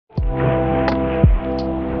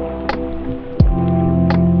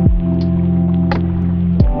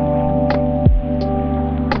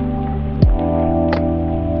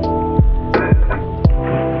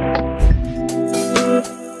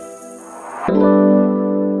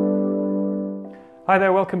Hi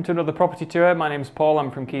there, welcome to another property tour. My name's Paul,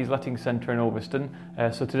 I'm from Keys Letting Centre in Ulverston.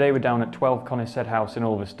 So today we're down at 12 Conishead House in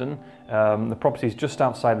Ulverston. The property is just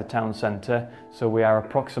outside the town centre, so we are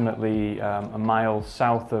approximately a mile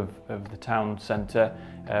south of the town centre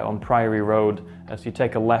on Priory Road. So you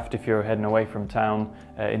take a left if you're heading away from town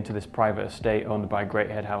into this private estate owned by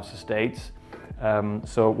Greathead House Estates.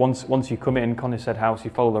 So once you come in Conishead House,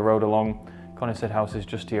 you follow the road along. Conishead House is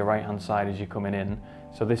just to your right hand side as you're coming in.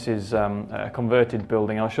 So this is a converted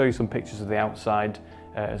building. I'll show you some pictures of the outside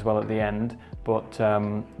as well at the end. But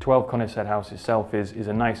 12 Conishead House itself is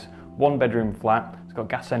a nice one-bedroom flat. It's got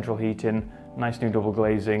gas central heating, nice new double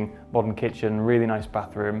glazing, modern kitchen, really nice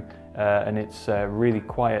bathroom, and it's a really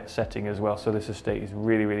quiet setting as well. So this estate is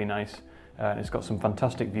really nice. It's got some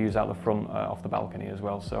fantastic views out the front off the balcony as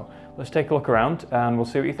well. So let's take a look around and we'll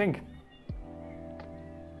see what you think.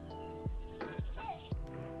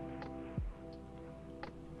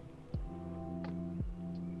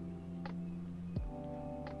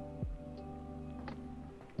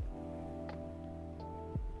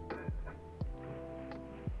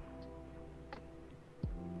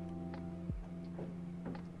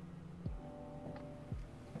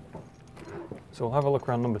 So we'll have a look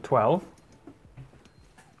around number 12.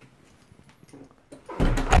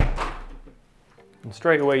 And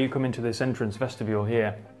straight away you come into this entrance vestibule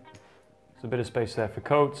here. There's a bit of space there for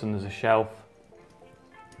coats and there's a shelf.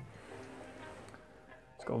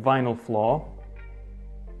 It's got a vinyl floor.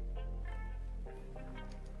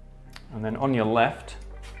 And then on your left,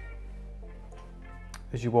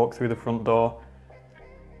 as you walk through the front door,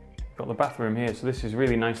 you've got the bathroom here. So this is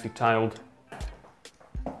really nicely tiled.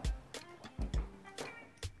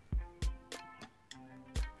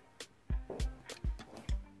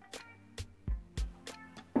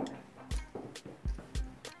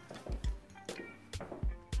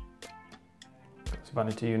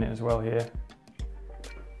 Vanity unit as well here,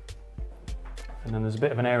 and then there's a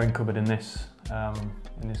bit of an airing cupboard in this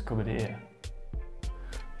cupboard here.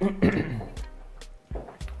 So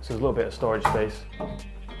there's a little bit of storage space.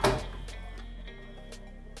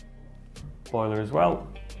 Boiler as well.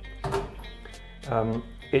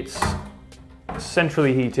 It's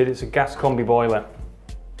centrally heated. It's a gas combi boiler.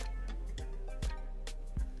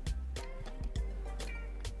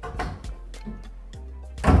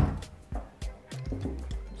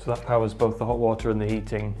 So that powers both the hot water and the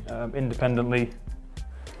heating independently.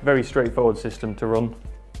 Very straightforward system to run.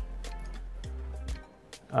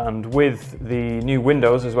 And with the new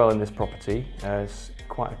windows as well in this property, it's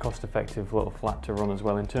quite a cost-effective little flat to run as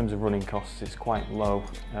well. In terms of running costs, it's quite low.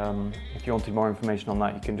 If you wanted more information on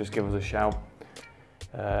that, you can just give us a shout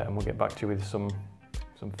and we'll get back to you with some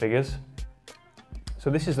figures. So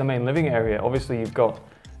this is the main living area. Obviously you've got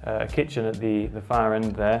a kitchen at the far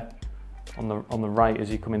end there. On the right as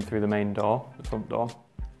you come in through the main door, the front door.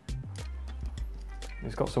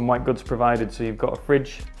 It's got some white goods provided, so you've got a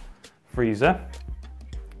fridge, freezer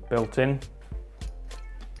built in.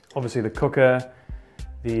 Obviously the cooker,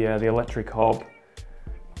 the electric hob,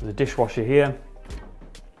 there's a dishwasher here,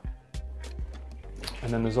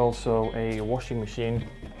 and then there's also a washing machine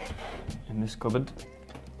in this cupboard.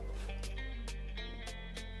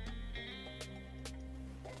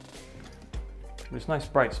 It's nice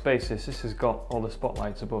bright spaces. This has got all the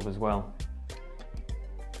spotlights above as well.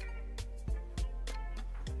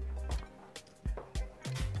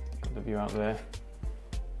 Got the view out there.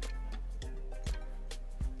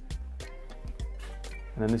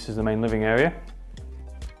 And then this is the main living area.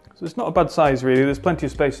 So it's not a bad size really. There's plenty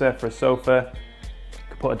of space there for a sofa. You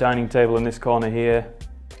could put a dining table in this corner here.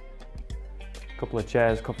 A couple of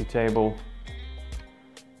chairs, coffee table,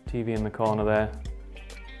 TV in the corner there.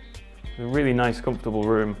 A really nice, comfortable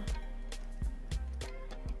room.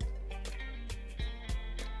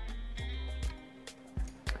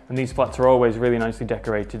 And these flats are always really nicely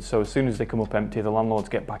decorated, so as soon as they come up empty, the landlords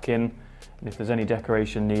get back in, and if there's any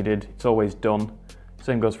decoration needed, it's always done.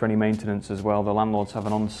 Same goes for any maintenance as well. The landlords have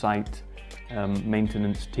an on-site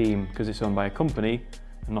maintenance team, because it's owned by a company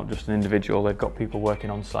and not just an individual. They've got people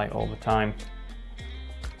working on site all the time.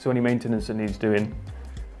 So any maintenance that needs doing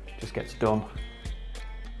just gets done.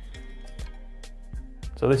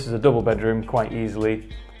 So this is a double bedroom quite easily,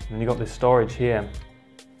 and then you've got this storage here.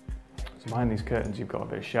 So behind these curtains you've got a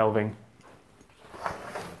bit of shelving.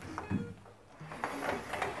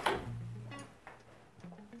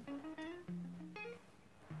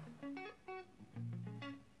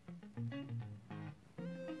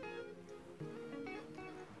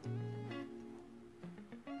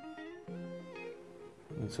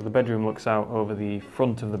 And so the bedroom looks out over the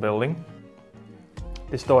front of the building.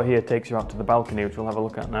 This door here takes you out to the balcony, which we'll have a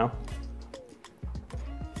look at now.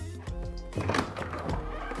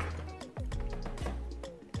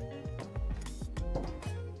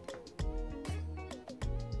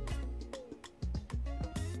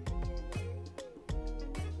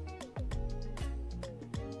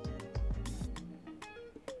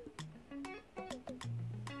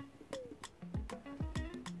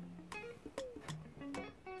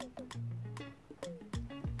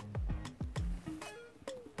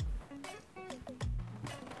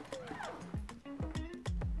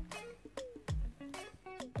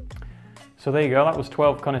 So there you go, that was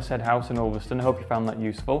 12 Conishead House in Ulverston. I hope you found that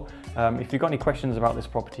useful. If you've got any questions about this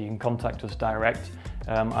property, you can contact us direct,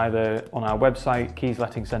 either on our website,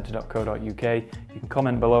 keyslettingcentre.co.uk. You can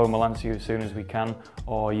comment below and we'll answer you as soon as we can,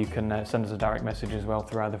 or you can send us a direct message as well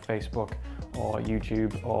through either Facebook or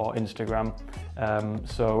YouTube or Instagram.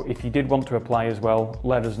 So if you did want to apply as well,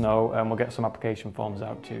 let us know and we'll get some application forms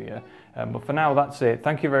out to you. But for now, that's it.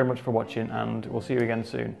 Thank you very much for watching and we'll see you again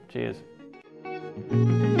soon. Cheers.